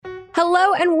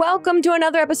Hello and welcome to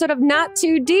another episode of Not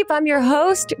Too Deep. I'm your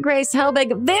host, Grace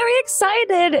Helbig. Very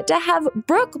excited to have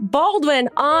Brooke Baldwin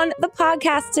on the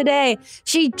podcast today.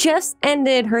 She just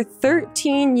ended her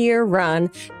 13-year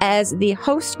run as the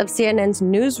host of CNN's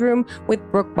Newsroom with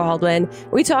Brooke Baldwin.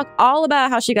 We talk all about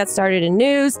how she got started in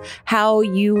news, how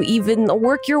you even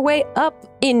work your way up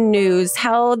in news,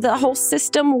 how the whole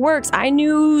system works. I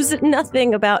knew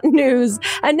nothing about news,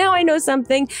 and now I know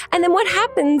something. And then what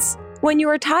happens when you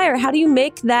retire? How do you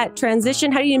make that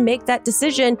transition? How do you make that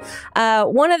decision?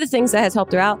 One of the things that has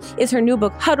helped her out is her new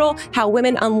book, Huddle, How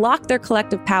Women Unlock Their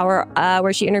Collective Power,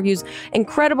 where she interviews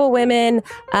incredible women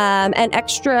and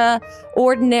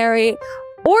extraordinary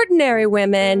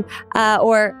women,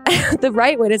 or the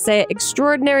right way to say it,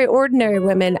 extraordinary, ordinary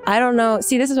women. I don't know.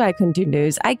 See, this is why I couldn't do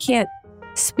news. I can't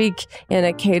speak in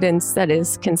a cadence that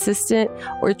is consistent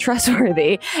or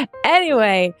trustworthy.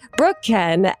 Anyway, Brooke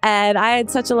can, and I had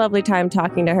such a lovely time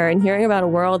talking to her and hearing about a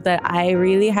world that I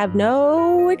really have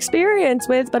no experience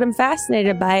with, but I'm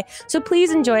fascinated by. So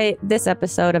please enjoy this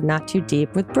episode of Not Too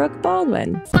Deep with Brooke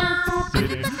Baldwin.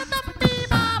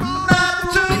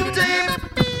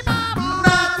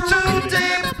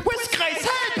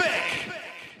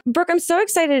 Brooke, I'm so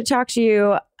excited to talk to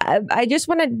you. I just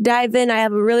want to dive in. I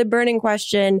have a really burning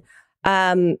question.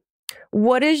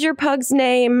 What is your pug's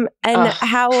name and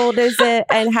how old is it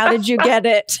and how did you get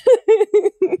it?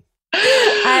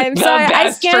 I'm sorry. The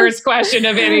best first question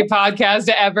of any podcast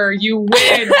ever. You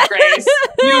win, Grace.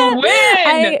 You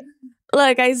win.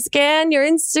 I scan your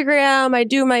Instagram, I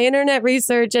do my internet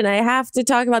research, and I have to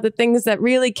talk about the things that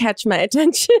really catch my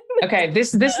attention. Okay,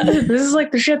 this is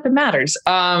like the shit that matters.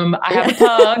 I have a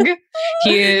pug.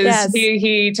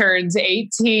 He turns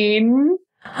 18.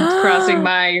 He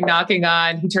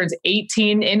turns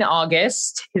 18 in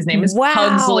August. His name is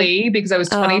Pugsley because I was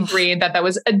 23 and thought that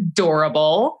was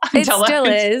adorable. It still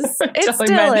is.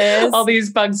 All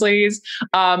these Pugsleys.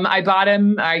 I bought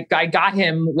him. I got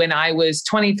him when I was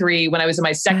 23, when I was in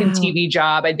my second TV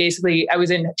job. I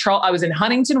was in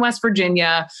Huntington, West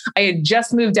Virginia. I had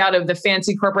just moved out of the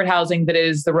fancy corporate housing that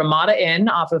is the Ramada Inn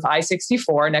off of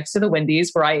I-64 next to the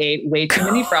Wendy's, where I ate way too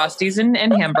many Frosties and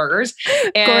hamburgers.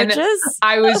 And gorgeous.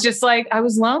 I was just like, I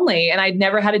was lonely and I'd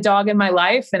never had a dog in my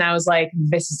life. And I was like,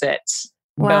 this is it.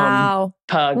 Wow. Boom.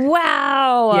 Pug.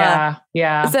 Wow.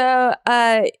 Yeah. So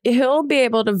he'll be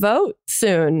able to vote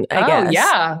soon, I guess. Oh,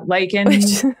 yeah. Like in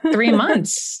 3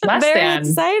 months. Very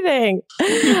exciting.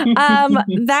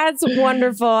 That's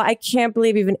wonderful. I can't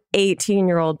believe you have an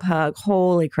 18-year-old pug.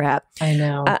 Holy crap. I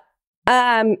know.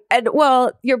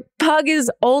 Your pug is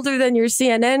older than your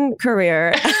CNN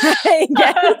career, I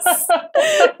guess.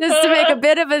 Just to make a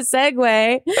bit of a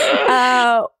segue,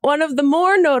 one of the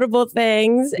more notable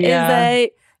things is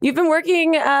that you've been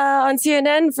working on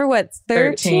CNN for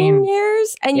 13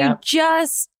 years, and you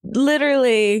just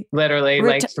literally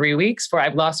like 3 weeks for.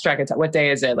 I've lost track of what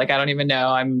day is it? Like I don't even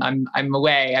know. I'm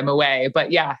away.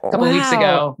 But yeah, a couple weeks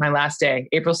ago, my last day,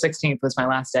 April 16th was my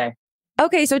last day.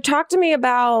 Okay, so talk to me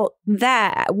about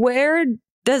that. Where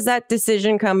does that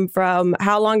decision come from?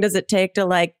 How long does it take to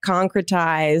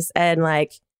concretize? And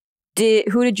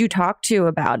who did you talk to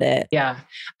about it? Yeah,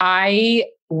 I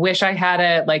wish I had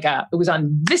it was on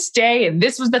this day and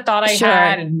this was the thought I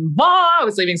had and I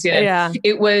was leaving CNN. Yeah.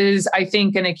 It was, I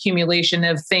think, an accumulation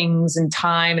of things and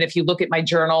time. And if you look at my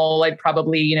journal, I'd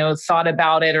probably, thought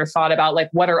about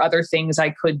what are other things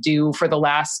I could do for the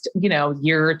last,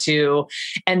 year or two.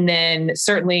 And then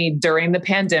certainly during the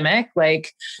pandemic,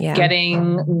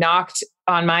 getting knocked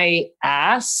on my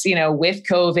ass, with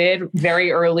COVID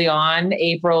very early on,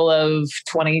 April of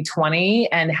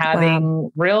 2020, and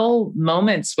having real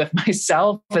moments with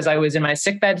myself as I was in my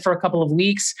sickbed for a couple of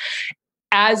weeks.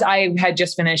 As I had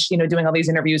just finished, doing all these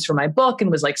interviews for my book and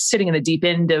was sitting in the deep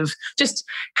end of just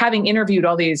having interviewed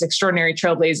all these extraordinary,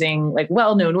 trailblazing,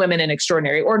 well-known women and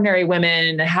extraordinary, ordinary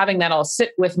women, and having that all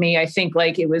sit with me, I think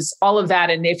it was all of that.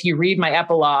 And if you read my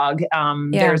epilogue,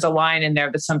 there's a line in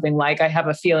there that's something like, I have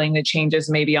a feeling that changes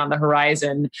may be on the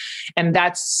horizon. And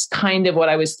that's kind of what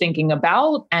I was thinking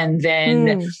about. And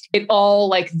then it all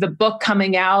the book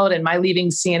coming out and my leaving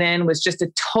CNN was just a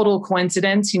total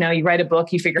coincidence. You write a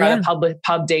book, you figure out a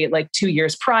pub date 2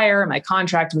 years prior. My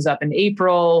contract was up in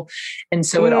April. And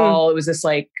so it was this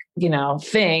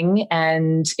thing.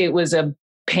 And it was a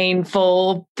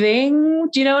painful thing,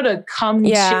 to come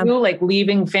to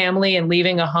leaving family and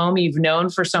leaving a home you've known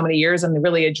for so many years and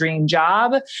really a dream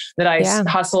job that I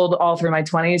hustled all through my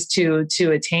 20s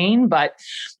to attain. But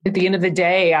at the end of the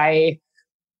day,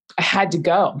 I had to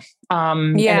go.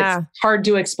 And it's hard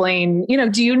to explain,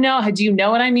 do you know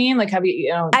what I mean? Like, have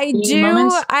you, I do.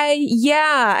 Moments?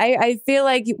 I feel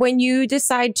like when you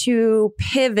decide to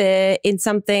pivot in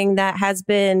something that has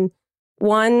been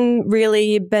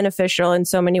really beneficial in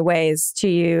so many ways to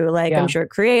you, like I'm sure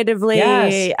creatively,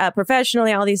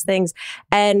 professionally, all these things,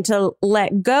 and to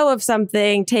let go of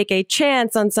something, take a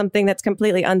chance on something that's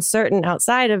completely uncertain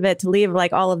outside of it, to leave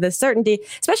like all of this certainty,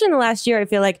 especially in the last year, I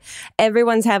feel like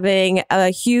everyone's having a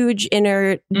huge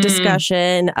inner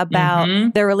discussion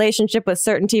about their relationship with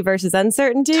certainty versus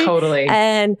uncertainty. Totally.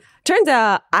 And turns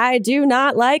out I do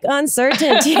not like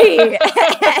uncertainty.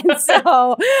 And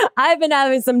so I've been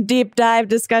having some deep dive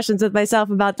discussions with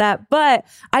myself about that. But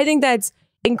I think that's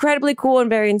incredibly cool and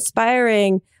very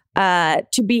inspiring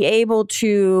to be able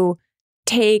to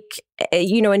take,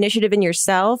 initiative in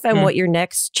yourself and what your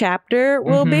next chapter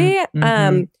will be.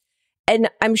 And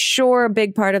I'm sure a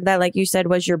big part of that, like you said,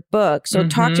 was your book. So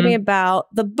talk to me about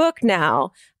the book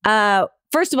now.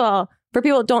 First of all, for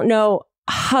people that don't know,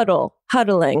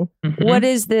 huddling. What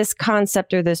is this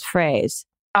concept or this phrase?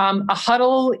 A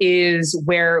huddle is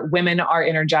where women are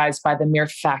energized by the mere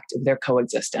fact of their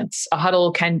coexistence. A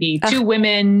huddle can be 2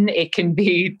 women. It can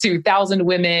be 2,000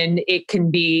 women. It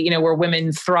can be, where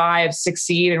women thrive,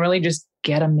 succeed, and really just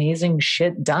get amazing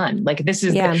shit done. Like these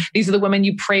are the women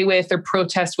you pray with or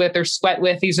protest with or sweat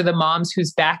with. These are the moms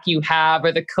whose back you have,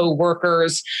 or the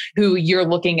co-workers who you're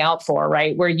looking out for,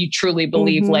 right? Where you truly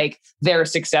believe like their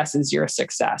success is your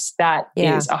success. That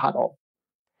is a huddle.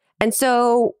 And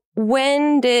so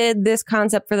when did this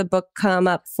concept for the book come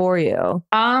up for you?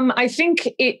 I think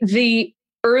the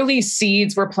early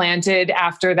seeds were planted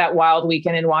after that wild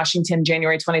weekend in Washington,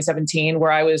 January 2017,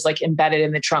 where I was like embedded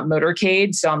in the Trump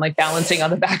motorcade. So I'm like balancing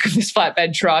on the back of this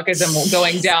flatbed truck as I'm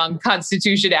going down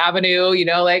Constitution Avenue,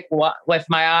 with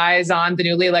my eyes on the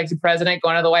newly elected president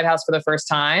going to the White House for the first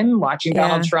time, watching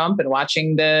Donald Trump and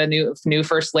watching the new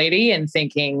first lady and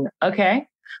thinking, okay,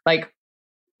 like,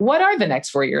 what are the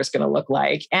next 4 years going to look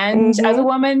like? And as a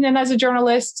woman and as a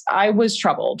journalist, I was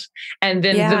troubled. And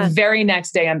then the very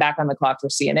next day, I'm back on the clock for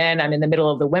CNN. I'm in the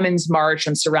middle of the Women's March.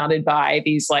 I'm surrounded by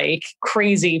these like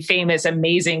crazy, famous,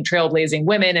 amazing, trailblazing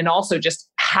women, and also just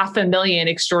 500,000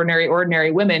 extraordinary,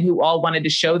 ordinary women who all wanted to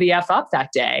show the F up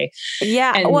that day.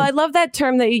 Yeah. And I love that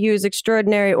term that you use,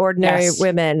 extraordinary, ordinary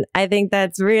women. I think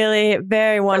that's really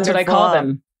very wonderful. That's what I call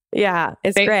them. Yeah,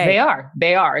 it's great.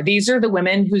 They are. These are the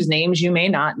women whose names you may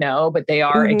not know, but they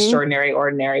are extraordinary,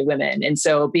 ordinary women. And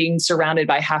so being surrounded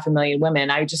by 500,000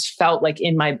 women, I just felt like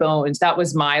in my bones, that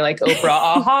was my like Oprah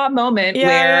aha moment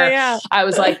where I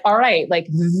was like, all right, like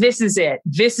this is it.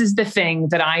 This is the thing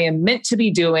that I am meant to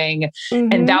be doing.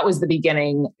 And that was the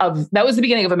beginning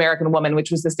of American Woman,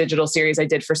 which was this digital series I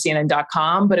did for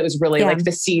CNN.com. But it was really like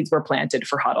the seeds were planted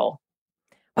for Huddle.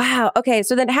 Wow. Okay.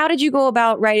 So then how did you go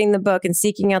about writing the book and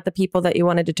seeking out the people that you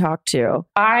wanted to talk to?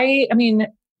 I mean,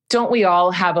 don't we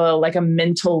all have a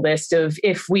mental list of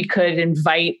if we could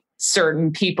invite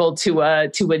certain people to a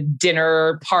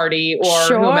dinner party or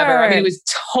whomever? I mean, it was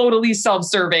totally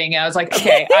self-serving. I was like,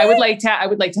 okay, I would like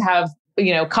to have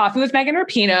coffee with Megan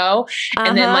Rapinoe.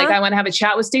 And then I want to have a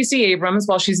chat with Stacey Abrams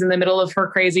while she's in the middle of her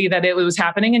crazy that it was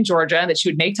happening in Georgia and that she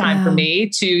would make time for me,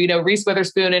 to, Reese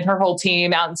Witherspoon and her whole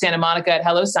team out in Santa Monica at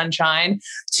Hello Sunshine,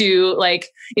 to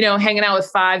hanging out with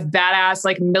 5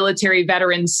 badass, military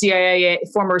veterans,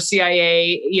 former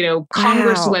CIA,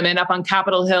 congresswomen up on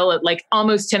Capitol Hill at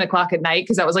almost 10 o'clock at night.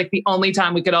 Cause that was the only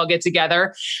time we could all get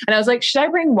together. And I was like, should I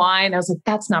bring wine? I was like,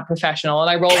 that's not professional. And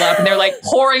I roll up and they're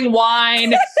pouring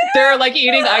wine. They're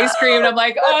eating ice cream. And I'm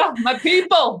like, oh, my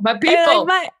people.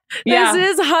 This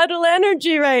is huddle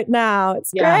energy right now.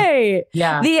 It's great.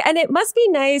 Yeah. And it must be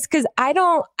nice because I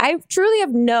truly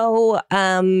have no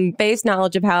base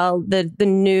knowledge of how the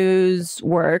news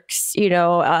works,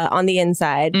 on the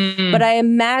inside. But I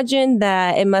imagine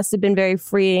that it must have been very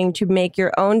freeing to make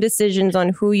your own decisions on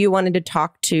who you wanted to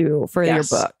talk to for your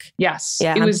book. Yes.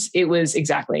 Yeah. It was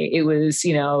exactly. It was,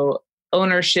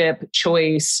 ownership,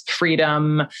 choice,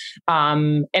 freedom.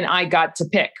 And I got to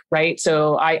pick, right?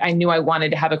 So I knew I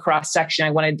wanted to have a cross section.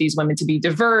 I wanted these women to be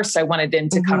diverse. I wanted them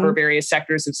to cover various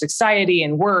sectors of society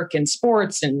and work and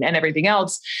sports and everything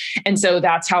else. And so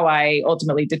that's how I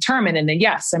ultimately determined. And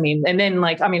then,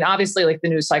 obviously the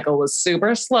news cycle was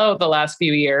super slow the last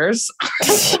few years.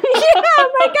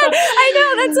 Oh my God. I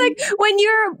know. That's when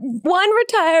you're 1,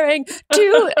 retiring,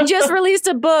 2, just released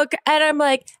a book. And I'm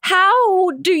like,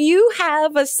 how do you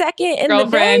have a second in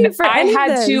Girlfriend, the day for any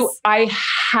of this? I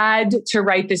had to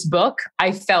write this book.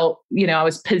 I felt, I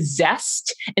was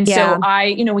possessed. And so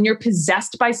when you're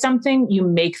possessed by something, you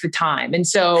make the time. And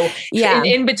so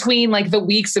in between like the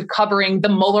weeks of covering the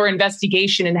Mueller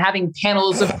investigation and having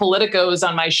panels of politicos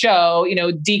on my show,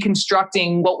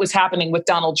 deconstructing what was happening with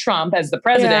Donald Trump as the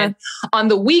president, on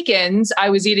the weekends, I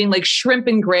was eating like shrimp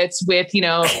and grits with,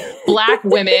 Black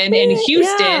women in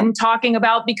Houston talking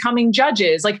about becoming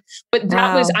judges. But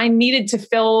that was, I needed to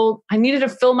fill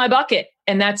my bucket.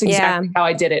 And that's exactly how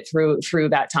I did it through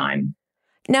that time.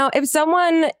 Now, if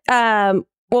someone,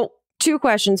 two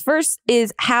questions. First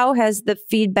is, how has the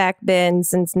feedback been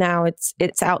since now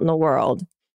it's out in the world?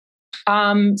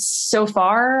 So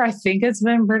far, I think it's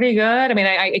been pretty good. I mean,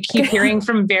 I keep hearing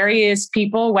from various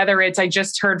people, whether it's, I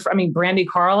just heard from, Brandi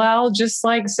Carlile just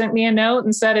like sent me a note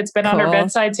and said it's been on her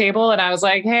bedside table. And I was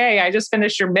like, hey, I just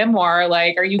finished your memoir.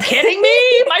 Like, are you kidding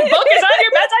me? My book is on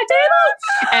your bedside table.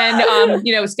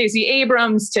 And, Stacey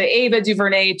Abrams to Ava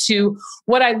DuVernay to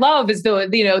what I love is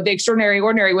the extraordinary,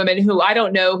 ordinary women who I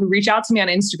don't know, who reach out to me on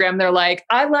Instagram. They're like,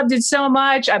 I loved it so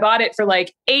much. I bought it for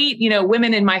like 8,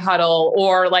 women in my huddle,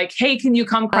 or like, hey, can you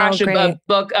come crash a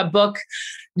book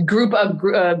group,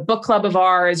 a book club of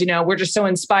ours? We're just so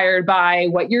inspired by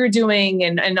what you're doing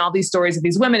and all these stories of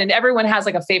these women, and everyone has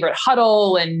like a favorite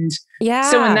huddle. And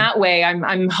so in that way,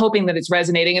 I'm hoping that it's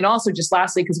resonating. And also just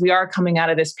lastly, because we are coming out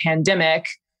of this pandemic,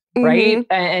 right?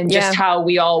 And just how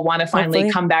we all want to finally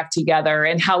come back together,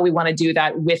 and how we want to do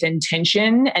that with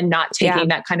intention and not taking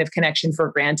that kind of connection for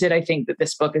granted. I think that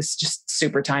this book is just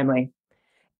super timely.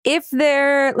 If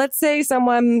let's say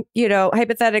someone,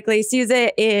 hypothetically sees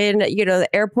it in, the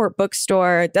airport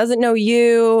bookstore, doesn't know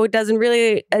you, doesn't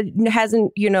really,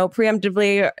 hasn't,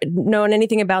 preemptively known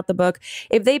anything about the book.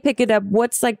 If they pick it up,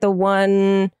 what's like the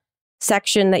one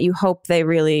section that you hope they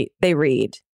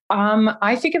read?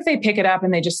 I think if they pick it up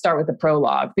and they just start with the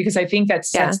prologue, because I think that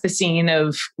sets the scene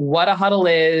of what a huddle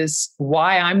is,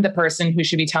 why I'm the person who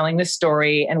should be telling this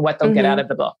story, and what they'll get out of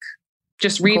the book.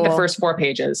 Just read the first 4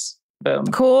 pages. Boom.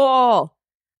 Cool.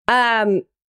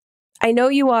 I know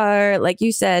you are, like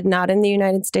you said, not in the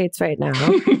United States right now.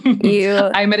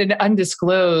 I'm at an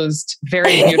undisclosed,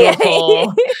 very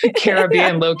beautiful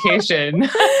Caribbean location.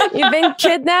 You've been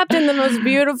kidnapped in the most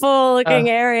beautiful looking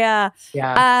area.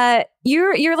 Yeah.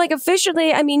 You're like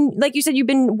officially, I mean, like you said, you've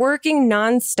been working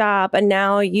nonstop, and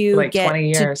now you like get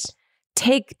 20 years. To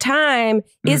take time.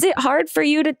 Is it hard for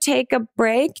you to take a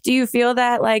break? Do you feel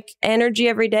that like energy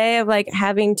every day of like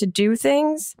having to do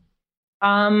things?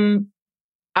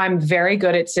 I'm very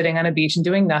good at sitting on a beach and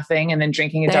doing nothing, and then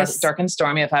drinking a dark and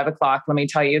stormy at 5 o'clock. Let me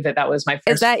tell you that was my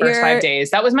first 5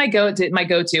 days. That was my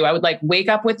go-to. I would like wake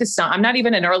up with the sun. I'm not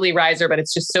even an early riser, but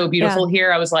it's just so beautiful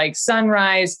here. I was like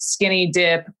sunrise, skinny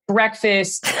dip,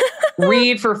 breakfast,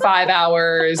 read for 5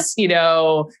 hours,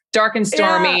 dark and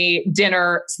stormy,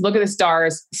 dinner, look at the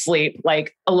stars, sleep,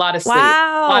 like a lot of sleep.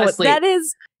 Wow. A lot of sleep.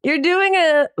 You're doing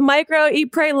a micro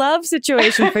eat, pray, love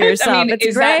situation for yourself. I mean,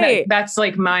 it's great. That's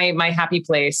like my happy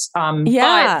place.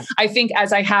 But I think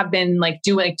as I have been like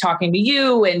talking to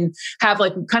you and have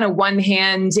like kind of one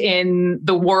hand in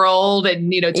the world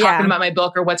and, talking about my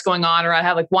book or what's going on, or I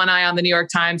have like one eye on the New York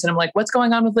Times and I'm like, what's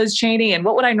going on with Liz Cheney? And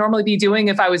what would I normally be doing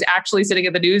if I was actually sitting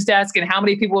at the news desk, and how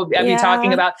many people would I be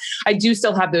talking about? I do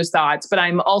still have those thoughts, but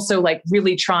I'm also like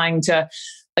really trying to,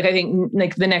 like, I think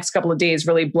like the next couple of days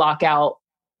really block out,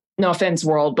 no offense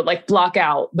world, but like block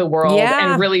out the world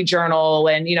and really journal.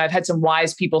 And, I've had some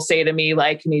wise people say to me,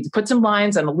 like, you need to put some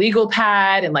lines on a legal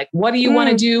pad, and like, what do you want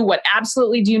to do? What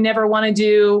absolutely do you never want to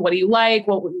do? What do you like?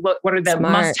 What are the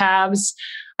must-haves?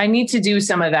 I need to do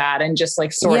some of that and just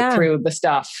like sort through the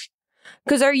stuff.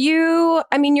 Because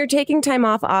you're taking time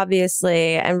off,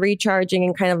 obviously, and recharging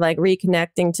and kind of like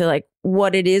reconnecting to like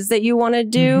what it is that you want to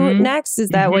do next. Is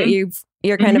that what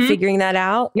you're kind of figuring that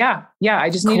out? Yeah. Yeah.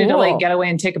 I just needed to like get away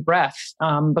and take a breath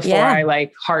before I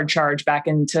like hard charge back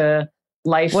into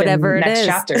life, whatever and next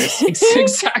chapters.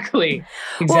 Exactly.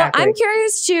 Well, I'm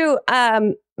curious too,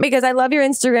 because I love your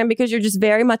Instagram because you're just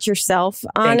very much yourself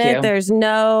on it. You. There's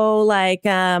no like,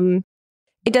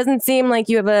 it doesn't seem like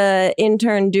you have a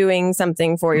intern doing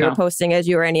something for you or posting as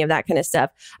you or any of that kind of stuff.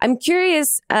 I'm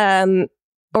curious, about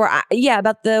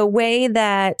the way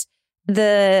that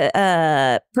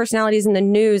the personalities in the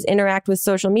news interact with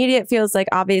social media. It feels like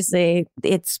obviously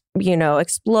it's,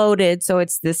 exploded. So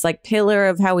it's this like pillar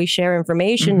of how we share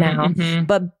information now.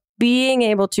 But being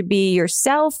able to be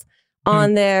yourself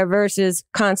on there versus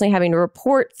constantly having to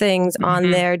report things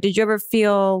on there. Did you ever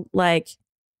feel like,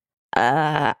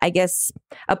 I guess,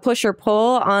 a push or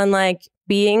pull on like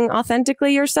being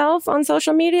authentically yourself on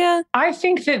social media? I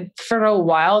think that for a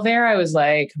while there, I was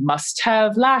like, must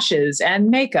have lashes and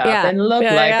makeup and look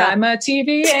like I'm a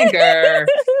TV anchor.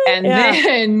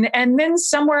 And then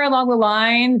somewhere along the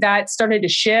line that started to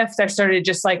shift. I started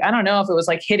just like, I don't know if it was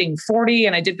like hitting 40,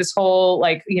 and I did this whole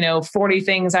like, 40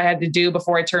 things I had to do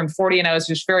before I turned 40. And I was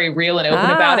just very real and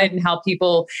open about it, and how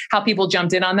people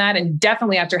jumped in on that. And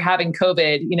definitely after having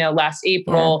COVID, last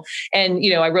April, and,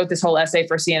 I wrote this whole essay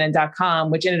for CNN.com,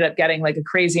 which ended up getting like a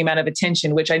crazy amount of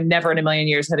attention, which I never in a million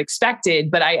years had expected.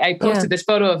 But I posted this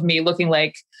photo of me looking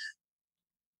like,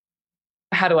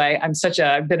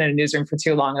 I've been in a newsroom for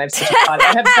too long, and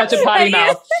I have such a potty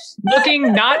mouth,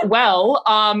 looking not well,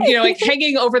 like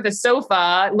hanging over the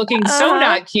sofa, looking so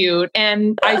not cute.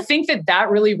 And I think that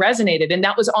really resonated. And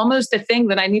that was almost the thing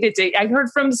that I heard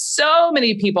from so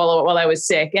many people while I was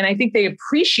sick. And I think they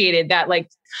appreciated that, like,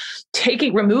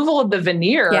 taking removal of the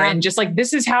veneer and just like,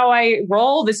 this is how I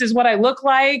roll. This is what I look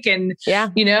like. And,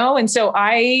 and so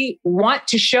I want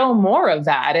to show more of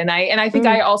that. And I think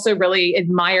I also really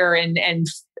admire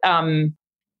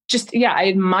I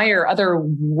admire other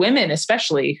women,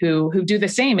 especially who do the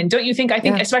same. And don't you think,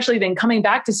 especially then coming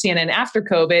back to CNN after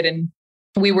COVID, and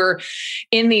we were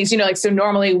in these, so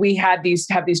normally we have these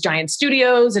giant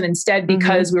studios, and instead,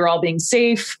 because we were all being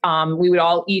safe, we would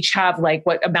all each have like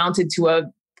what amounted to a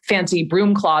fancy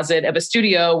broom closet of a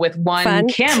studio with one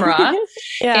camera.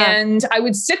 And I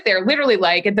would sit there literally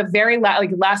like at the very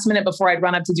last minute before I'd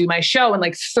run up to do my show and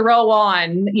like throw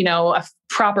on, a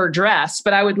proper dress.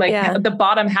 But I would the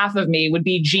bottom half of me would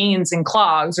be jeans and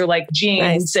clogs, or like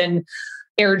jeans and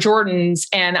Air Jordans.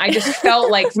 And I just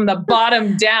felt like from the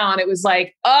bottom down, it was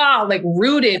like,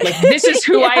 rooted, like this is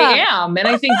who I am. And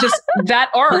I think just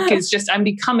that arc is just, I'm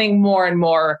becoming more and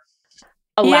more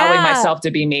allowing myself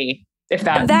to be me. If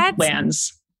that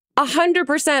lands.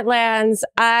 100% lands.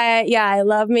 I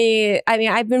love me. I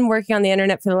mean, I've been working on the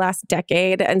internet for the last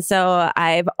decade. And so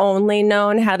I've only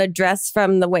known how to dress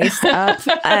from the waist up,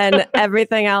 and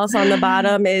everything else on the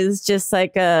bottom is just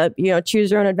like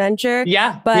choose your own adventure.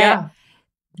 But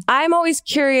I'm always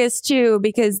curious too,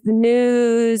 because the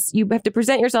news, you have to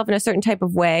present yourself in a certain type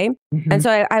of way. And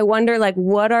so I wonder, like,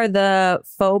 what are the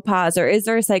faux pas, or is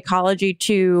there a psychology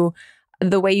to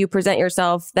the way you present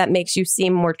yourself that makes you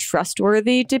seem more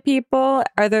trustworthy to people?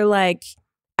 Are there like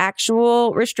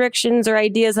actual restrictions or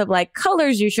ideas of like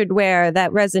colors you should wear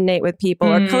that resonate with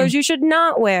people, or colors you should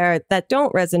not wear that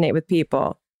don't resonate with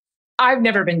people? I've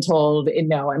never been told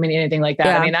anything like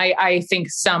that. I mean, I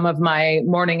think some of my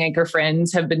morning anchor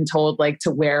friends have been told like to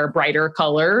wear brighter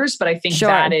colors, but I think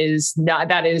that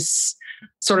is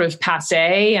sort of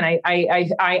passe. And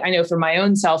I know for my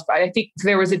own self, I think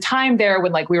there was a time there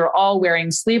when like we were all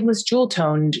wearing sleeveless jewel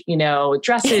toned,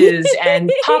 dresses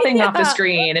and popping off the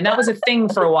screen. And that was a thing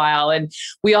for a while. And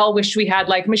we all wished we had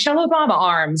like Michelle Obama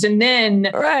arms. And then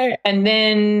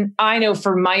I know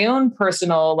for my own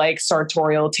personal like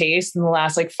sartorial taste in the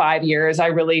last like 5 years, I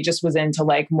really just was into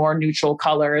like more neutral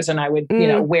colors, and I would,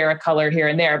 wear a color here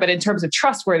and there. But in terms of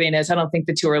trustworthiness, I don't think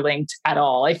the two are linked at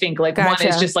all. I think like one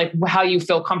is just like how you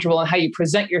feel comfortable and how you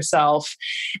present yourself.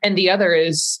 And the other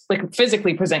is like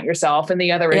physically present yourself. And the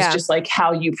other is just like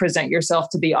how you present yourself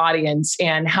to the audience,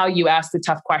 and how you ask the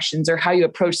tough questions, or how you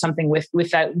approach something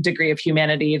with that degree of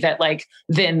humanity that like,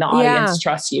 then the audience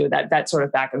trusts you, that sort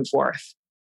of back and forth.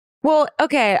 Well,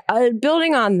 okay.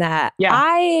 Building on that,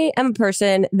 I am a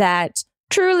person that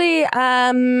truly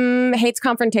hates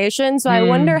confrontation. So I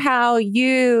wonder how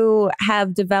you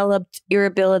have developed your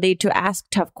ability to ask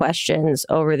tough questions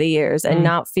over the years and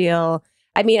not feel,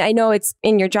 I mean, I know it's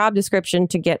in your job description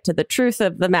to get to the truth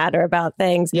of the matter about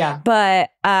things,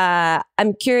 but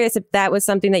I'm curious if that was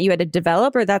something that you had to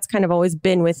develop, or that's kind of always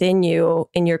been within you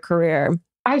in your career.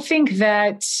 I think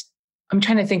that I'm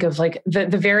trying to think of like the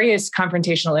various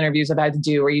confrontational interviews I've had to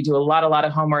do, where you do a lot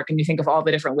of homework, and you think of all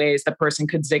the different ways the person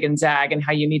could zig and zag, and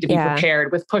how you need to be prepared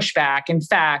with pushback and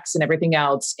facts and everything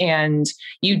else. And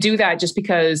you do that just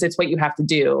because it's what you have to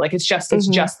do. Like it's just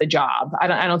the job.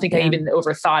 I don't think I even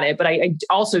overthought it, but I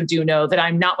also do know that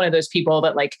I'm not one of those people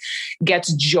that like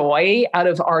gets joy out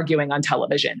of arguing on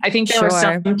television. I think there are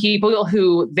some people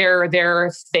who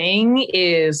their thing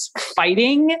is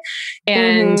fighting.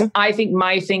 And I think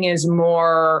my thing is more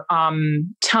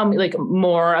tell me like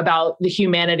more about the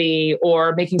humanity,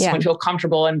 or making someone feel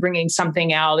comfortable and bringing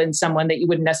something out in someone that you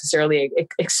wouldn't necessarily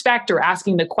expect, or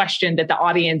asking the question that the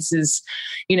audience is,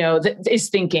 is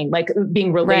thinking, like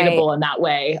being relatable in that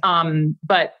way.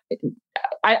 But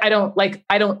I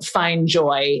don't find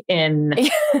joy in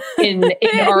arguing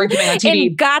on TV.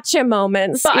 In gotcha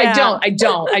moments. But I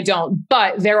don't.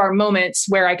 But there are moments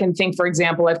where I can think, for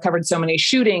example, I've covered so many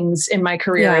shootings in my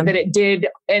career that it did,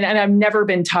 and I've never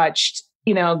been touched,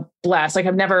 blessed. Like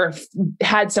I've never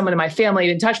had someone in my family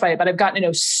been touched by it, but I've gotten to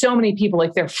know so many people,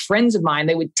 like they're friends of mine.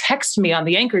 They would text me on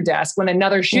the anchor desk when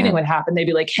another shooting would happen. They'd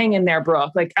be like, hang in there,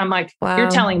 Brooke. Like, I'm like, you're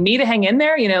telling me to hang in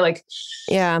there,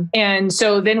 And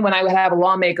so then when I would have a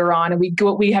lawmaker on and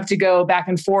we have to go back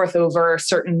and forth over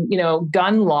certain,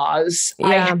 gun laws.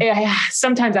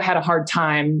 Sometimes I had a hard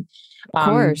time,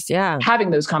 having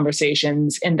those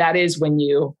conversations. And that is when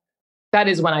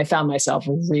I found myself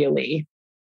really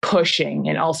pushing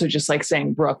and also just like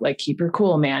saying, Brooke, like, keep your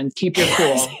cool, man. Keep your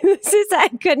cool. I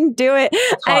couldn't do it.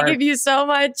 I give you so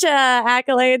much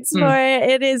accolades for it.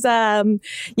 It is,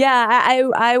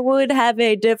 I would have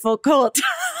a difficult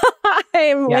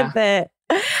time with it.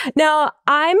 Now,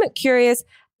 I'm curious,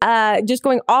 just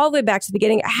going all the way back to the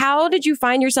beginning, how did you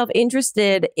find yourself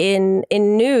interested in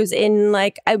news? And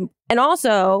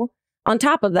also, on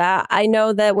top of that, I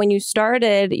know that when you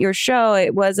started your show,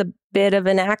 it was a bit of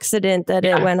an accident that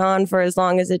it went on for as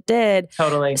long as it did.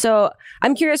 Totally. So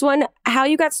I'm curious, how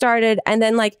you got started, and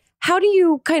then how do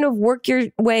you kind of work your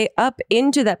way up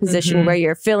into that position where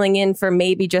you're filling in for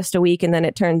maybe just a week and then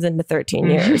it turns into 13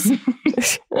 years?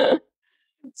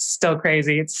 Still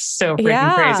crazy. It's so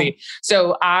freaking crazy.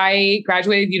 So I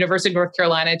graduated University of North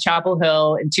Carolina, Chapel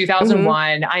Hill in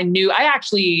 2001. I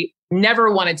actually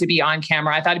never wanted to be on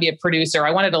camera. I thought to be a producer.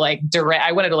 I wanted to direct.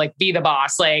 I wanted to be the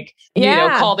boss,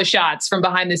 call the shots from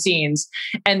behind the scenes.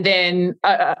 And then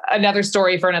another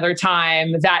story for another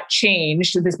time, that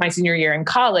changed. This is my senior year in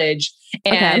college.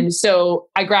 And so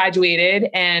I graduated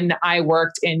and I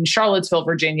worked in Charlottesville,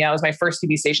 Virginia. It was my first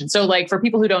TV station. So for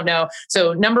people who don't know,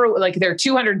 so there are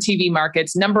 200 TV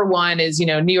markets. Number one is,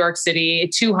 New York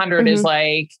City. 200 is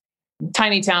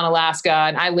tiny town, Alaska.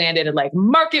 And I landed at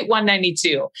market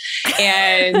 192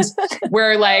 and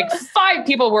where 5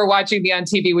 people were watching me on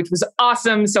TV, which was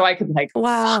awesome. So I could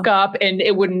fuck up and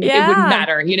it wouldn't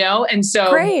matter, And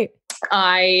so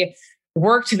I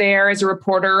worked there as a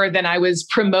reporter. Then I was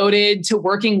promoted to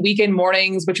working weekend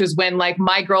mornings, which was when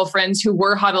my girlfriends who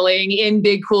were huddling in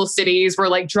big cool cities were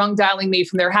drunk dialing me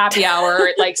from their happy hour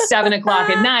at 7 o'clock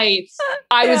at night.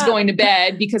 I was going to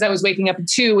bed because I was waking up at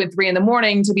 2 and 3 in the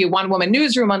morning to be a one-woman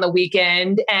newsroom on the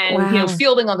weekend and,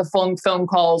 fielding on the phone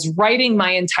calls, writing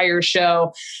my entire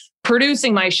show,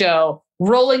 producing my show,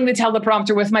 rolling the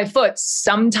teleprompter with my foot,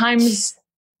 sometimes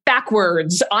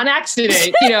backwards on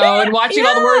accident, and watching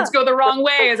all the words go the wrong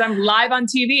way as I'm live on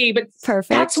TV. But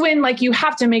that's when you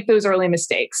have to make those early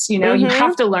mistakes, you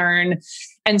have to learn.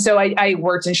 And so I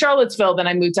worked in Charlottesville, then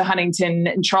I moved to Huntington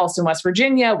and Charleston, West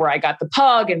Virginia, where I got the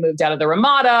pug and moved out of the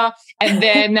Ramada. And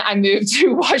then I moved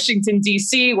to Washington,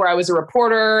 D.C., where I was a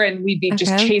reporter and we'd be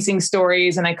just chasing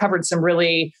stories. And I covered some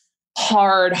really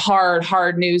hard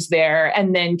news there,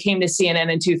 and then came to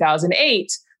CNN in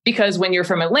 2008. Because when you're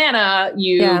from Atlanta,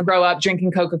 you grow up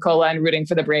drinking Coca-Cola and rooting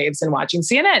for the Braves and watching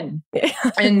CNN.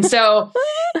 And so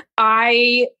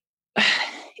it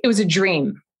was a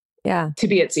dream to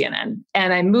be at CNN.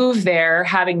 And I moved there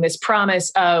having this promise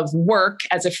of work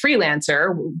as a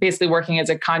freelancer, basically working as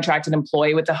a contracted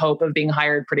employee with the hope of being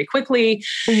hired pretty quickly.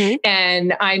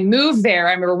 And I moved there.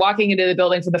 I remember walking into the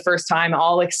building for the first time,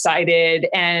 all excited.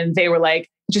 And they were like,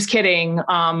 just kidding.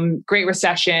 Great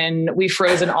recession. We've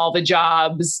frozen all the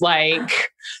jobs.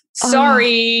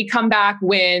 Sorry, come back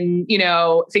when,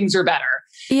 things are better.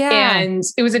 Yeah. And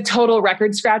it was a total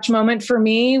record scratch moment for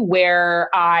me where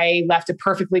I left a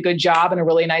perfectly good job and a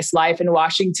really nice life in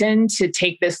Washington to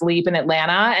take this leap in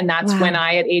Atlanta. And that's when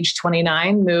I, at age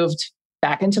 29, moved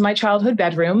back into my childhood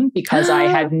bedroom because I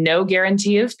had no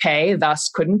guarantee of pay, thus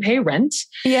couldn't pay rent.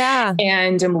 Yeah.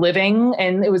 And I'm living,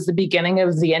 and it was the beginning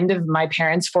of the end of my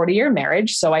parents' 40-year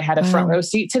marriage. So I had a front row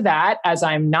seat to that as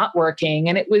I'm not working.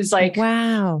 And it was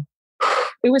wow.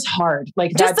 It was hard.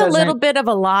 Just a little bit of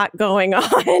a lot going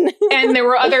on. And there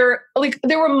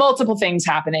were multiple things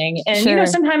happening. And,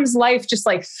 sometimes life just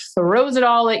throws it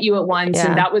all at you at once. Yeah.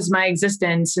 And that was my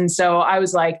existence. And so I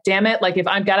was like, damn it. If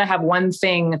I've got to have one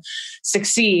thing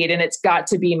succeed, and it's got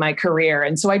to be my career.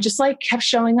 And so I just kept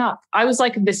showing up. I was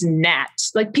like this gnat.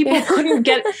 People couldn't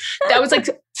get, that was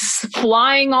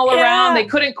flying all around. They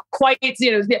couldn't quite,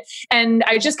 and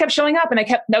I just kept showing up, and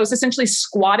I was essentially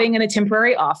squatting in a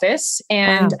temporary office.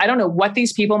 And I don't know what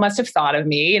these people must have thought of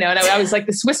me, and I was like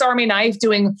the Swiss Army knife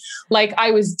doing, like,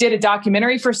 did a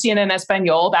documentary for CNN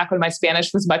Espanol back when my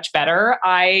Spanish was much better.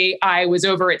 I was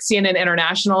over at CNN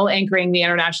International anchoring the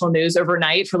international news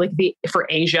overnight for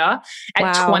Asia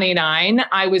at 29.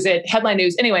 I was at Headline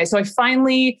News. Anyway, so I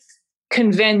finally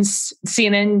convince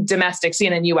CNN domestic,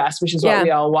 CNN US, which is what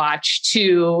we all watch,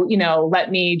 to,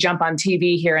 let me jump on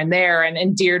TV here and there, and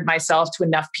endeared myself to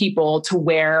enough people to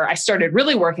where I started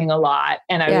really working a lot.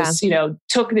 And I was, it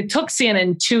took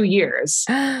CNN 2 years,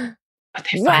 but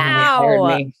they finally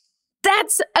hired me.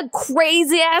 That's a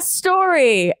crazy ass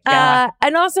story.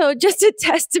 And also just a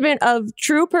testament of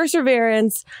true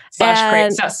perseverance.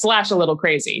 Slash a little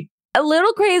crazy. A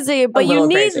little crazy, but you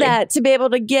need that to be able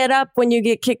to get up when you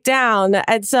get kicked down.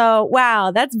 And so,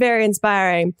 wow, that's very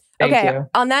inspiring. Thank okay, you.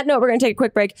 On that note, we're going to take a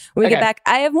quick break. When we get back,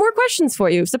 I have more questions for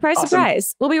you. Surprise,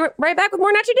 surprise. We'll be right back with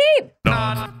more Not Too Deep.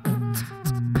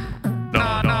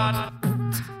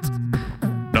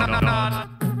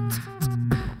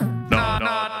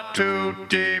 Not Too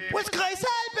Deep with Grace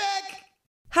Helbig.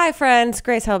 Hi, friends.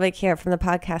 Grace Helbig here from the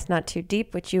podcast Not Too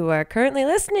Deep, which you are currently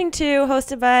listening to,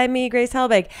 hosted by me, Grace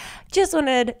Helbig. Just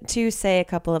wanted to say a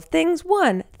couple of things.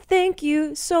 One, thank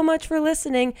you so much for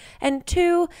listening. And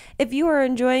two, if you are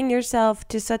enjoying yourself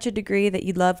to such a degree that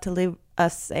you'd love to leave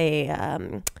us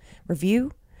a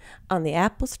review on the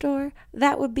Apple Store,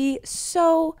 that would be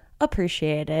so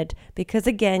appreciated, because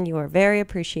again, you are very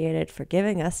appreciated for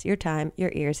giving us your time,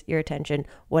 your ears, your attention,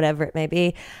 whatever it may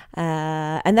be.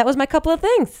 And that was my couple of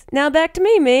things. Now back to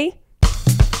me.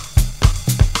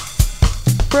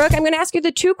 Brooke, I'm going to ask you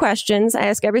the two questions I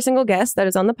ask every single guest that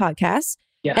is on the podcast.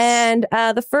 Yes. And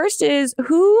the first is,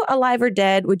 who, alive or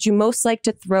dead, would you most like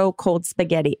to throw cold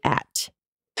spaghetti at?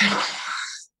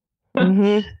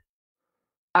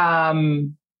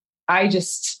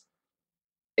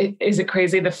 Is it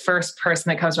crazy? The first person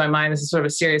that comes to my mind, this is sort of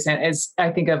a serious, is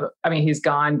he's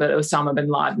gone, but Osama bin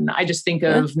Laden. I just think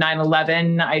of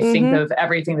 9/11. I think of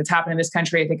everything that's happened in this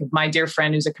country. I think of my dear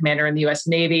friend who's a commander in the US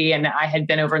Navy, and I had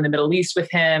been over in the Middle East with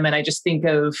him. And I just think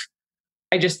of,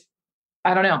 I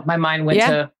don't know. My mind went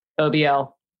to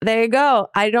OBL. There you go.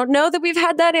 I don't know that we've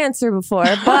had that answer before,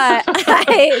 but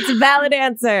it's a valid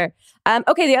answer.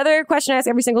 Okay, the other question I ask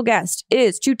every single guest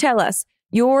is to tell us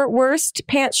your worst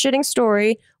pants shitting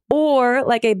story, or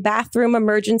like a bathroom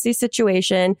emergency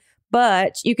situation,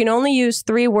 but you can only use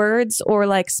 3 words or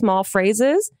like small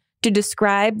phrases to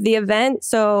describe the event.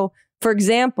 So, for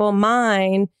example,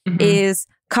 mine is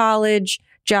college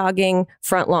jogging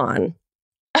front lawn.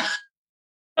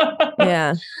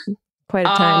 Yeah, quite a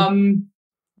time.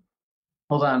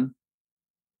 Hold on.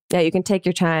 Yeah, you can take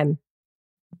your time.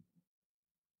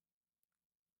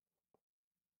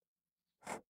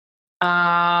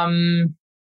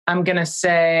 I'm going to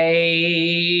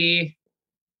say,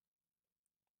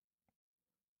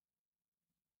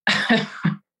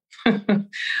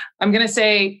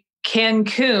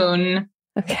 Cancun.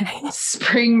 Okay.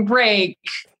 Spring break.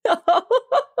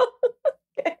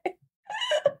 Okay.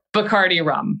 Bacardi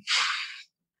rum.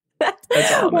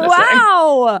 That's all I'm gonna say.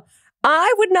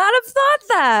 I would not have thought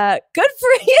that. Good for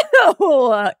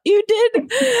you. You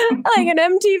did like an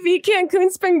MTV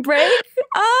Cancun spring break.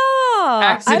 Oh,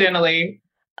 accidentally.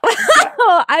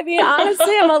 I mean,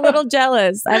 honestly, I'm a little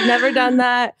jealous. I've never done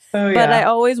that, but I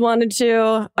always wanted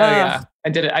to. Yeah, I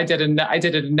did it. I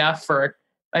did it enough for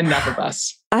enough of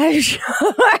us. I'm sure.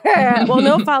 Well,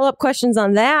 no follow-up questions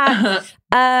on that.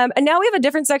 And now we have a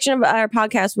different section of our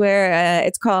podcast where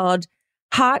it's called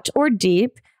Hot or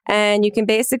Deep. And you can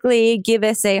basically give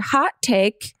us a hot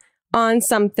take on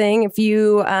something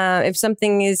if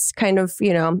something is kind of,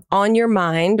 on your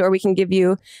mind, or we can give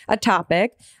you a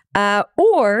topic,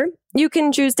 or you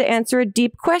can choose to answer a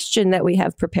deep question that we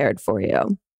have prepared for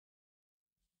you.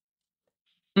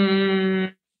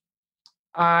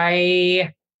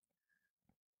 I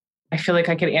feel like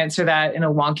I could answer that in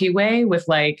a wonky way with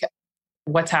like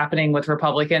what's happening with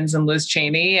Republicans and Liz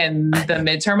Cheney and the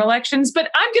midterm elections, but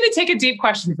I'm going to take a deep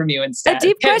question from you instead. A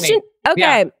deep question?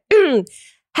 Okay. Yeah.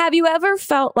 Have you ever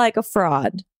felt like a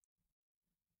fraud?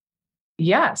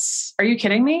 Yes. Are you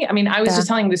kidding me? I mean, I was just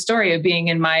telling the story of being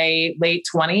in my late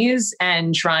 20s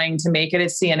and trying to make it at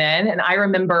CNN. And I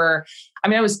remember,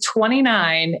 I was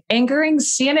 29 anchoring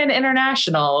CNN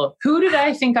International. Who did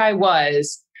I think I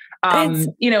was?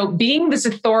 Being this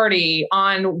authority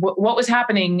on what was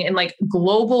happening in like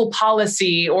global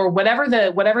policy or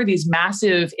whatever these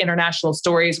massive international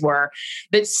stories were,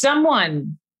 that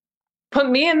someone put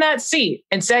me in that seat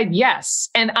and said yes.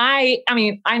 And I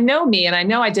mean, I know me, and I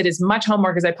know I did as much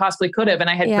homework as I possibly could have. And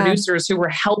I had producers who were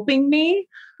helping me.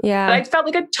 Yeah. But I felt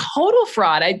like a total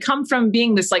fraud. I'd come from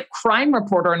being this like crime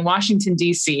reporter in Washington,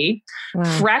 D.C.,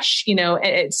 fresh,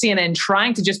 at CNN,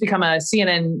 trying to just become a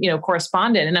CNN,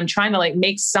 correspondent. And I'm trying to like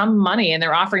make some money, and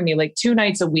they're offering me like 2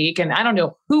 nights a week. And I don't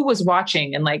know who was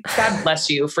watching, and like, God bless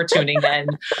you for tuning in.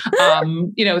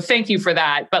 Thank you for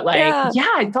that. But like,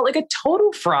 I felt like a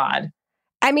total fraud.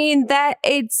 I mean,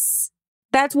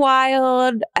 that's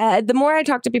wild. The more I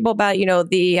talk to people about,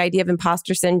 the idea of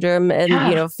imposter syndrome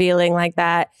and, feeling like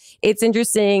that, it's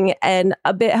interesting and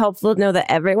a bit helpful to know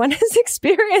that everyone has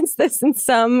experienced this in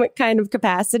some kind of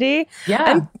capacity. Yeah.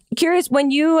 I'm curious,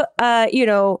 when you,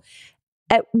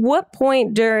 at what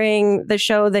point during the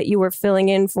show that you were filling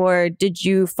in for, did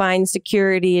you find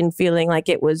security in feeling like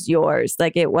it was yours,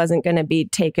 like it wasn't going to be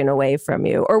taken away from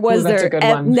you? Or was there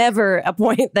never a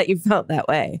point that you felt that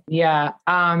way? Yeah.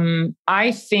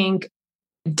 I think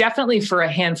definitely for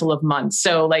a handful of months.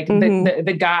 So like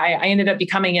the guy, I ended up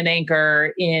becoming an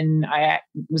anchor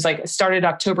started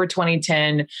October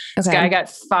 2010. This guy got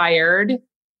fired,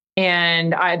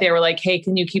 and they were like, hey,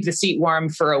 can you keep the seat warm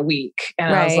for a week?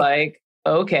 And I was like,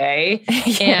 okay.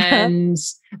 And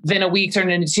then a week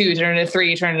turned into 2, turned into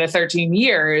 3, turned into 13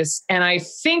 years. And I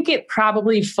think it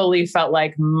probably fully felt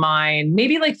like mine,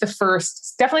 maybe like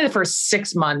definitely the first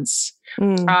 6 months.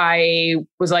 I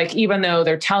was like, even though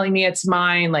they're telling me it's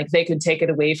mine, like they could take it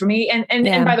away from me. And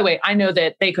by the way, I know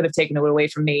that they could have taken it away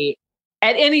from me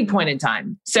at any point in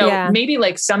time. So maybe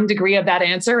like some degree of that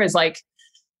answer is like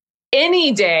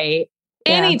any day,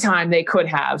 anytime they could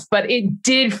have, but it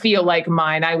did feel like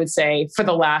mine, I would say, for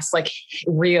the last like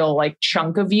real like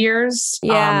chunk of years.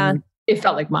 It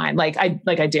felt like mine. Like I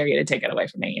dare you to take it away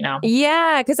from me,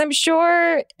 Yeah, because I'm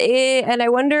sure and I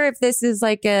wonder if this is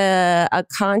like a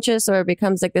conscious, or it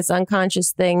becomes like this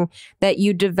unconscious thing, that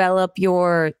you develop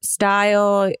your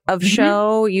style of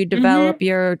show, you develop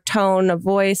your tone of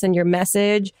voice and your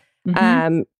message.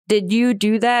 Did you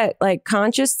do that like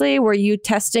consciously? Were you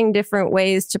testing different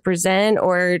ways to present,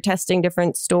 or testing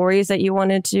different stories that you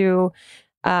wanted to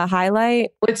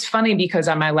highlight? Well, it's funny because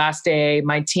on my last day,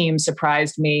 my team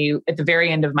surprised me at the very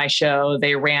end of my show.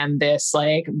 They ran this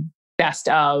like best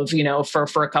of,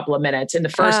 for a couple of minutes. And the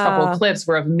first couple of clips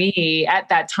were of me at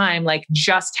that time, like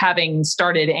just having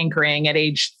started anchoring at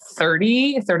age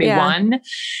 30, 31.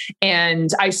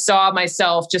 And I saw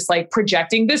myself just like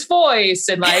projecting this voice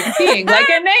and like being like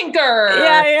an anchor,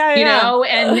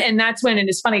 and that's when, and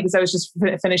it's funny because I was just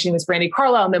finishing this Brandi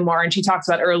Carlile memoir, and she talks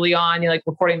about early on, like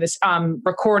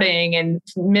recording and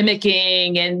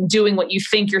mimicking and doing what you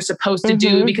think you're supposed to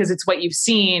do because it's what you've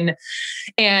seen.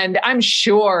 And I'm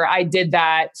sure I did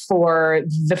that for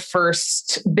the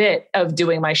first bit of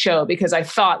doing my show, because I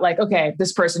thought like, okay,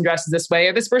 this person dresses this way,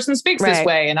 or this person speaks this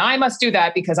way, and I must do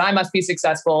that because I must be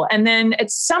successful. And then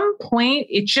at some point,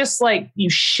 it's just like you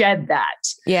shed that.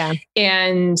 Yeah.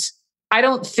 And I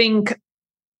don't think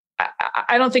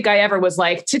I ever was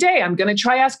like, today I'm going to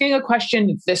try asking a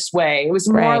question this way. It was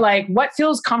more like what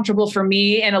feels comfortable for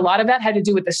me. And a lot of that had to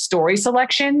do with the story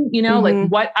selection, like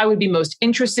what I would be most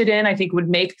interested in, I think would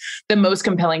make the most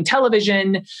compelling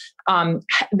television.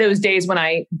 Those days when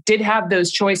I did have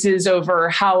those choices over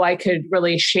how I could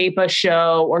really shape a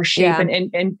show or shape an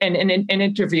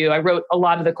interview. I wrote a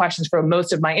lot of the questions for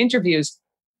most of my interviews,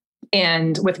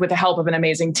 and with the help of an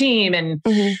amazing team, and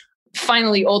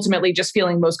finally, ultimately just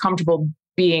feeling most comfortable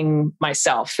being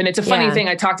myself. And it's a funny thing.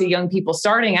 I talk to young people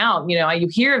starting out, you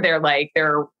hear their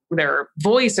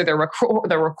voice or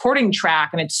their recording track,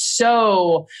 and it's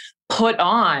so put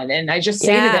on. And I just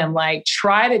say to them, like,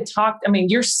 try to talk. I mean,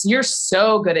 you're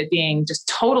so good at being just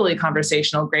totally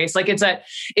conversational, Grace. Like it's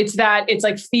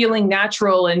like feeling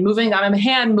natural and moving. I'm a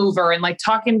hand mover and like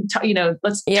talking,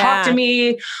 let's talk to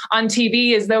me on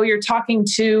TV as though you're talking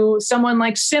to someone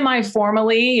like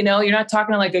semi-formally, you're not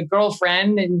talking to like a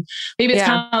girlfriend, and maybe it's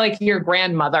kind of like your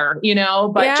grandmother,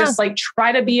 but just like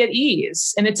try to be at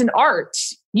ease. And it's an art,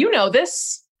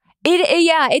 this.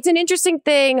 It's an interesting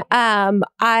thing.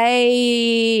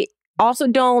 I also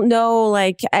don't know,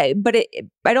 I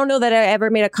don't know that I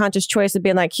ever made a conscious choice of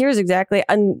being like, here's exactly,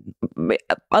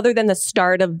 other than the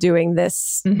start of doing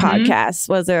this podcast,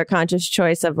 was there a conscious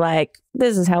choice of like,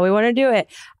 this is how we want to do it.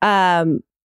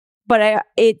 But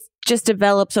it just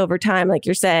develops over time, like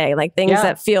you're saying, like things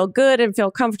that feel good and feel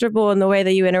comfortable in the way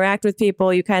that you interact with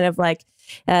people, you kind of like,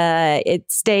 it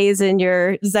stays in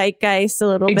your zeitgeist a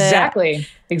little bit.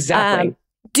 Exactly.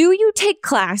 Do you take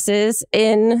classes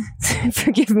in,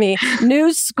 forgive me,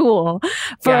 news school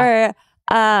for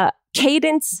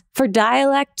cadence, for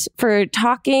dialect, for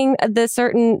talking the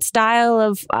certain style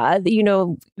of,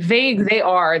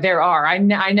 There are. I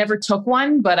never took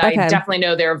one, but I definitely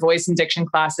know there are voice and diction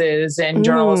classes and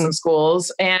journalism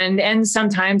schools. And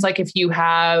sometimes, like, if you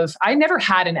have, I never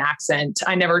had an accent.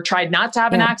 I never tried not to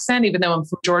have an accent, even though I'm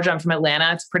from Georgia, I'm from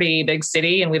Atlanta. It's a pretty big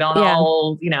city and we don't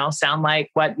all, sound like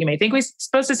what you may think we're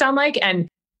supposed to sound like.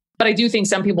 But I do think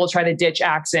some people try to ditch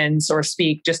accents or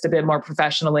speak just a bit more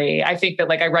professionally. I think that,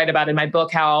 like, I write about in my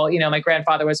book how, my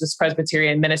grandfather was this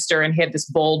Presbyterian minister and he had this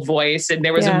bold voice. And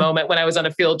there was a moment when I was on a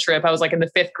field trip, I was like in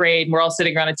the 5th grade and we're all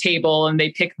sitting around a table and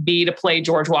they picked me to play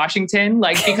George Washington,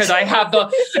 like, because I have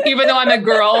even though I'm a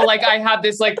girl, like, I have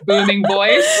this like booming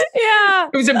voice. Yeah.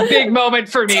 It was a big moment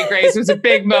for me, Grace. It was a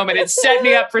big moment. It set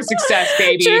me up for success,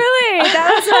 baby. Truly.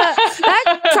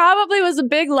 That probably was a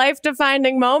big life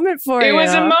defining moment for you. It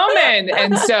was a moment.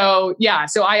 And so,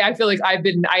 I feel like I've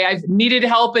needed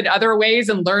help in other ways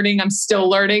and learning. I'm still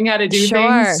learning how to do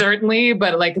things, certainly.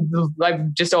 But like,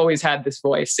 I've just always had this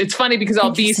voice. It's funny because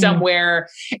I'll be somewhere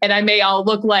and I'll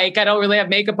look like, I don't really have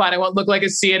makeup on. I won't look like a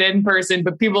CNN person,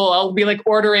 but I'll be like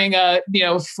ordering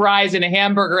fries and a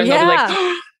hamburger and they'll be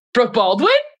like, Brooke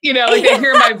Baldwin, they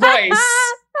hear my voice.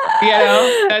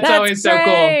 That's always so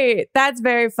cool. That's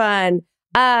very fun.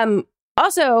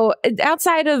 Also,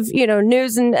 outside of,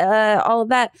 news and all of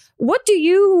that, what do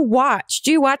you watch?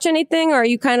 Do you watch anything, or are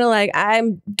you kind of like,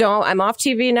 I'm off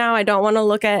TV now. I don't want to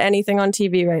look at anything on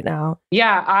TV right now?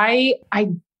 Yeah, I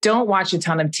don't watch a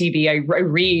ton of TV. I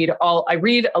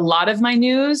read a lot of my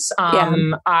news.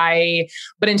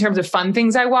 But in terms of fun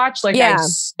things I watch, I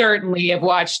certainly have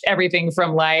watched everything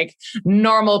from like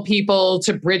Normal People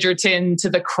to Bridgerton to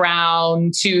The Crown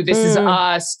to This Is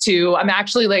Us to, I'm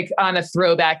actually like on a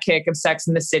throwback kick of Sex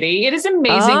and the City. It is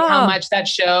amazing how much that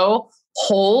show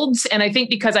holds. And I think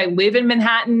because I live in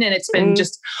Manhattan and it's been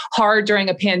just hard during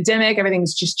a pandemic,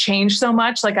 everything's just changed so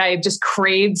much. Like I just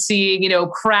craved seeing,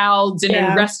 crowds and in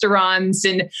restaurants.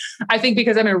 And I think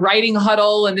because I'm in writing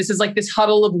huddle and this is like this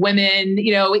huddle of women,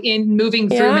 in moving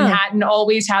through Manhattan,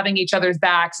 always having each other's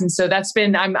backs. And so that's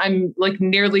been, I'm like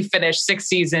nearly finished 6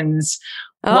 seasons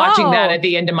watching that at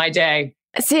the end of my day.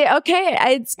 See,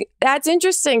 okay, that's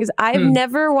interesting because I've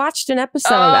never watched an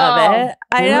episode of it.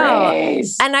 I know,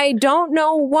 and I don't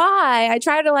know why. I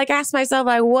try to like ask myself,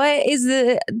 like, what is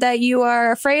it that you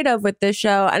are afraid of with this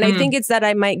show? And I think it's that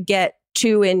I might get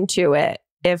too into it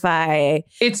if I.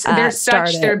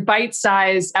 They're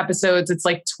bite-sized episodes. It's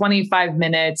like 25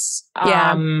 minutes.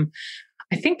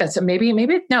 I think that's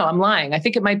no, I'm lying. I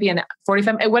think it might be an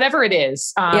 45, whatever it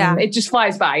is. It just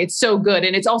flies by. It's so good.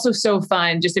 And it's also so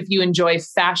fun. Just if you enjoy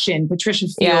fashion, Patricia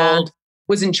Field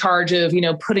was in charge of,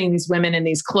 putting these women in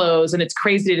these clothes. And it's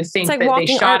crazy to think that they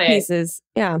shot it. Pieces.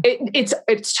 Yeah.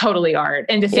 It's totally art.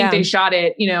 And to think they shot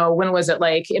it, when was it,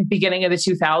 like beginning of the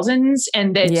 2000s?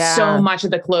 And that so much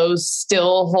of the clothes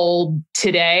still hold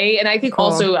today. And I think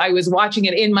also I was watching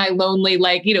it in my lonely,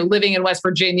 like, living in West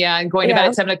Virginia and going to bed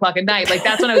at 7 o'clock at night. Like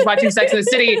that's when I was watching Sex and the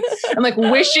City. I'm like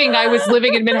wishing I was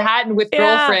living in Manhattan with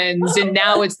girlfriends. And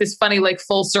now it's this funny, like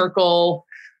full circle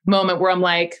moment where I'm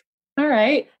like, all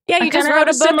right. Yeah, you just wrote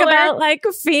a book about like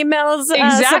females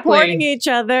supporting each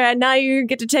other. And now you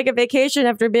get to take a vacation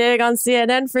after being on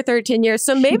CNN for 13 years.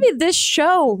 So maybe this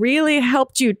show really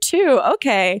helped you too.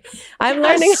 Okay. I'm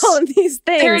learning all of these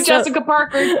things. Sarah Jessica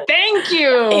Parker, thank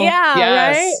you. Yeah,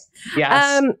 right?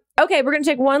 Yes. Okay, we're going to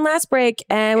take one last break.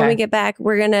 And when we get back,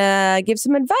 we're going to give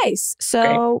some advice.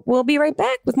 So we'll be right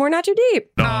back with more Not Too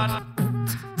Deep. Not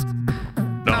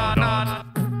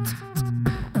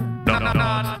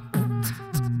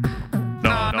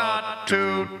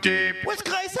too deep with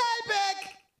Grace Helbig.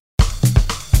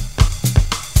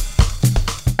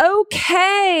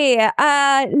 Okay.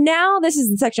 Now this is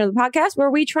the section of the podcast where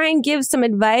we try and give some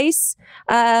advice.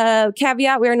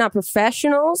 Caveat, we are not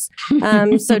professionals.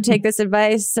 So take this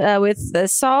advice with the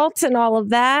salt and all of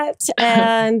that.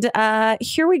 And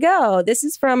here we go. This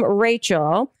is from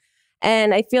Rachel.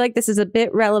 And I feel like this is a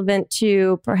bit relevant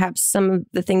to perhaps some of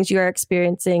the things you are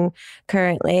experiencing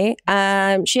currently.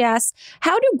 She asks,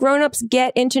 how do grownups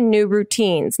get into new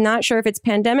routines? Not sure if it's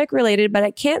pandemic related, but I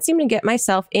can't seem to get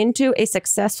myself into a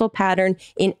successful pattern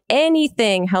in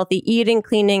anything: healthy eating,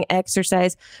 cleaning,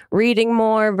 exercise, reading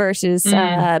more versus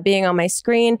being on my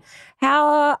screen.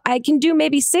 How I can do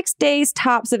maybe 6 days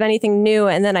tops of anything new,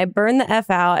 and then I burn the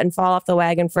F out and fall off the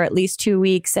wagon for at least 2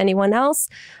 weeks. Anyone else?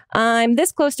 I'm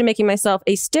this close to making myself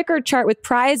a sticker chart with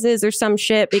prizes or some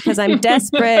shit because I'm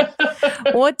desperate.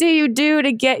 What do you do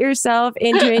to get yourself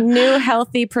into a new,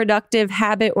 healthy, productive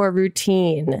habit or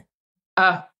routine?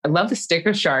 I love the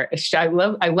sticker chart. I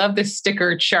love the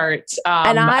sticker chart.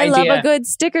 And I idea. love a good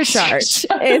sticker chart.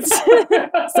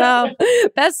 It's so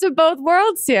best of both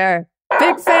worlds here.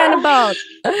 Big fan of both.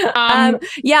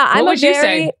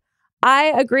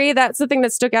 I agree. That's the thing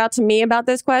that stuck out to me about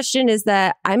this question is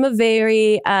that I'm a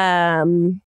very,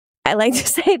 I like to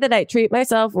say that I treat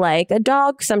myself like a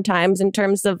dog sometimes in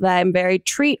terms of that I'm very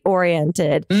treat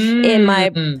oriented in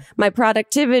my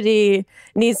productivity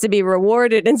needs to be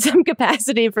rewarded in some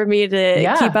capacity for me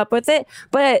to keep up with it.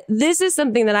 But this is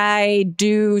something that I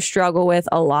do struggle with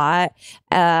a lot.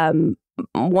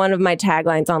 One of my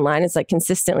taglines online is like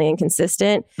consistently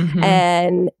inconsistent.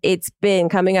 And it's been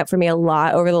coming up for me a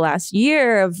lot over the last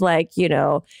year of like, you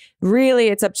know, really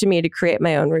it's up to me to create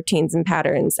my own routines and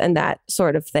patterns and that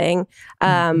sort of thing.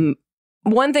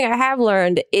 One thing I have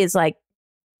learned is like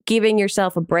giving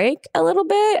yourself a break a little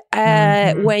bit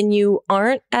when you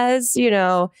aren't as, you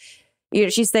know,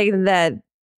 she's saying that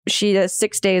she does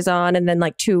 6 days on and then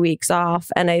like 2 weeks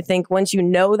off. And I think once you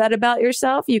know that about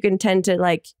yourself, you can tend to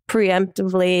like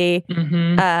preemptively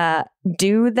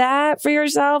do that for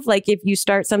yourself. Like if you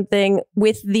start something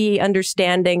with the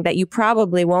understanding that you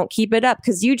probably won't keep it up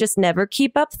because you just never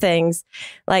keep up things,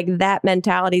 like that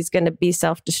mentality is going to be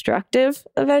self-destructive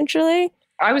eventually.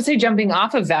 I would say jumping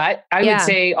off of that, I would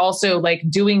say also like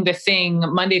doing the thing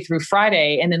Monday through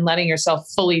Friday and then letting yourself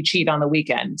fully cheat on the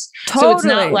weekends. So it's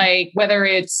not like whether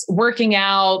it's working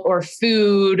out or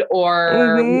food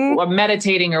or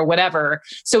meditating or whatever.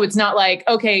 So it's not like,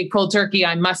 okay, cold turkey,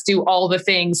 I must do all the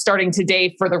things starting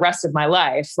today for the rest of my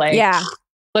life. Like,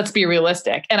 let's be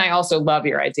realistic. And I also love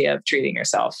your idea of treating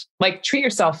yourself. Like treat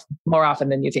yourself more often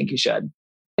than you think you should.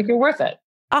 Like you're worth it.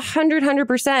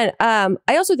 100%. I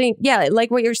also think,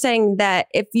 like what you're saying, that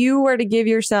if you were to give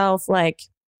yourself like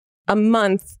a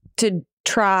month to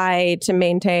try to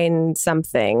maintain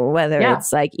something, whether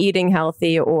it's like eating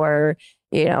healthy or,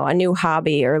 you know, a new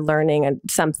hobby or learning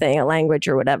something, a language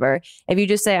or whatever, if you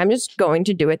just say, I'm just going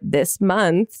to do it this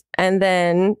month. And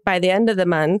then by the end of the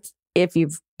month, if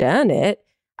you've done it,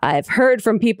 I've heard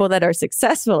from people that are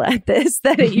successful at this,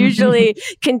 that it usually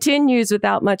continues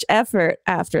without much effort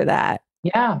after that.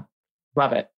 Yeah.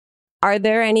 Love it. Are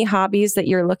there any hobbies that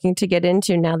you're looking to get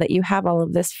into now that you have all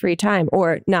of this free time,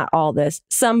 or not all this,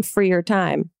 some freer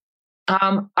time?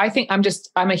 I think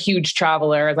I'm a huge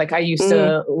traveler. Like I used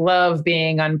to love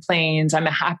being on planes. I'm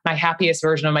my happiest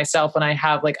version of myself when I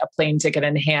have like a plane ticket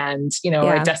in hand, you know,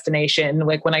 or a destination.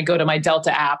 Like when I go to my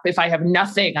Delta app, if I have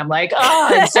nothing, I'm like,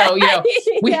 oh, and so, you know,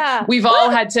 we've all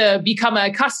had to become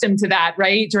accustomed to that,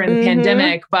 right? During the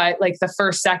pandemic. But like the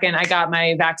first second I got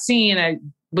my vaccine, I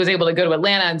was able to go to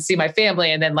Atlanta and see my family.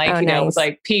 And then like, know, it was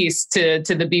like peace to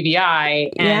the BVI.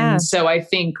 And so I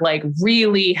think like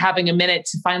really having a minute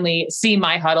to finally see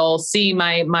my huddle, see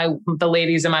the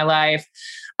ladies in my life.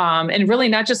 And really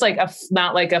not just like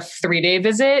not like a 3-day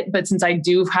visit, but since I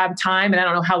do have time and I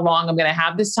don't know how long I'm going to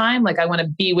have this time, like I want to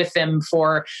be with them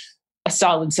for a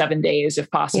solid 7 days if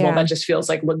possible. That just feels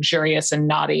like luxurious and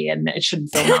naughty, and it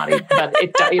shouldn't feel naughty, but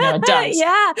it does.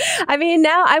 Yeah. I mean,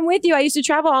 now I'm with you. I used to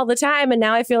travel all the time, and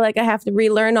now I feel like I have to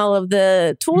relearn all of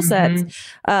the tool sets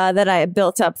that I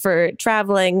built up for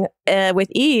traveling with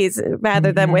ease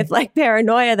rather than with like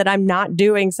paranoia that I'm not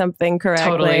doing something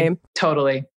correctly.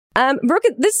 Totally. Brooke,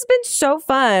 this has been so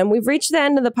fun. We've reached the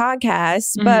end of the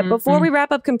podcast, but before we wrap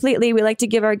up completely, we like to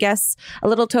give our guests a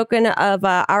little token of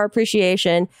our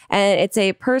appreciation. And it's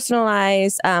a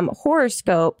personalized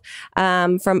horoscope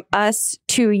from us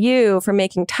to you for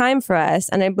making time for us.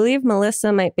 And I believe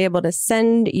Melissa might be able to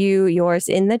send you yours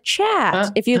in the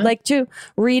chat if you'd like to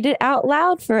read it out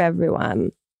loud for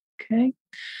everyone. Okay.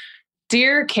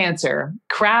 Dear Cancer,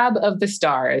 crab of the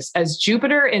stars, as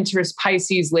Jupiter enters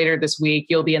Pisces later this week,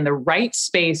 you'll be in the right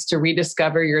space to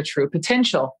rediscover your true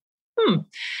potential.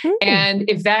 And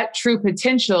if that true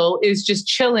potential is just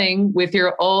chilling with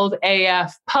your old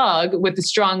AF pug with a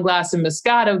strong glass of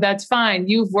Moscato, that's fine.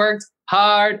 You've worked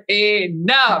hard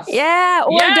enough. Yeah,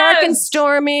 or dark and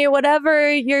stormy, whatever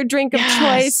your drink of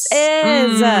choice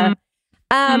is.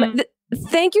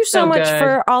 Thank you so much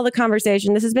for all the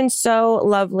conversation. This has been so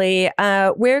lovely.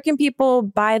 Where can people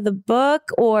buy the book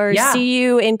or see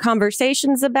you in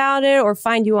conversations about it or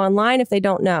find you online if they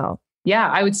don't know? Yeah,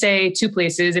 I would say 2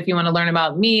 places. If you want to learn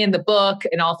about me and the book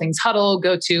and all things Huddle,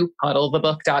 go to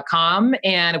huddlethebook.com.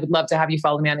 And I would love to have you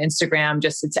follow me on Instagram.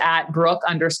 It's at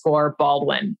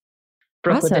Brooke_Baldwin.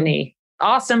 Brooke with an E.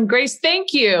 Awesome. Grace,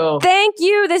 thank you. Thank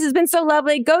you. This has been so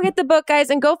lovely. Go get the book, guys,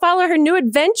 and go follow her new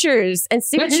adventures and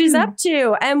see what she's up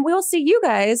to. And we'll see you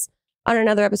guys on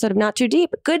another episode of Not Too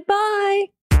Deep. Goodbye.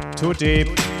 Too deep,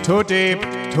 too deep,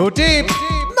 too deep,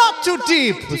 not too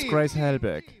deep with Grace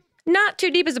Helbig. Not Too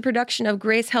Deep is a production of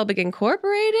Grace Helbig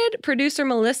Incorporated, producer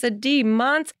Melissa D.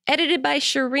 Montz, edited by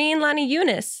Shireen Lani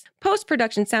Yunus,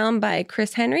 post-production sound by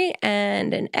Chris Henry,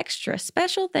 and an extra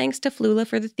special thanks to Flula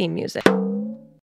for the theme music.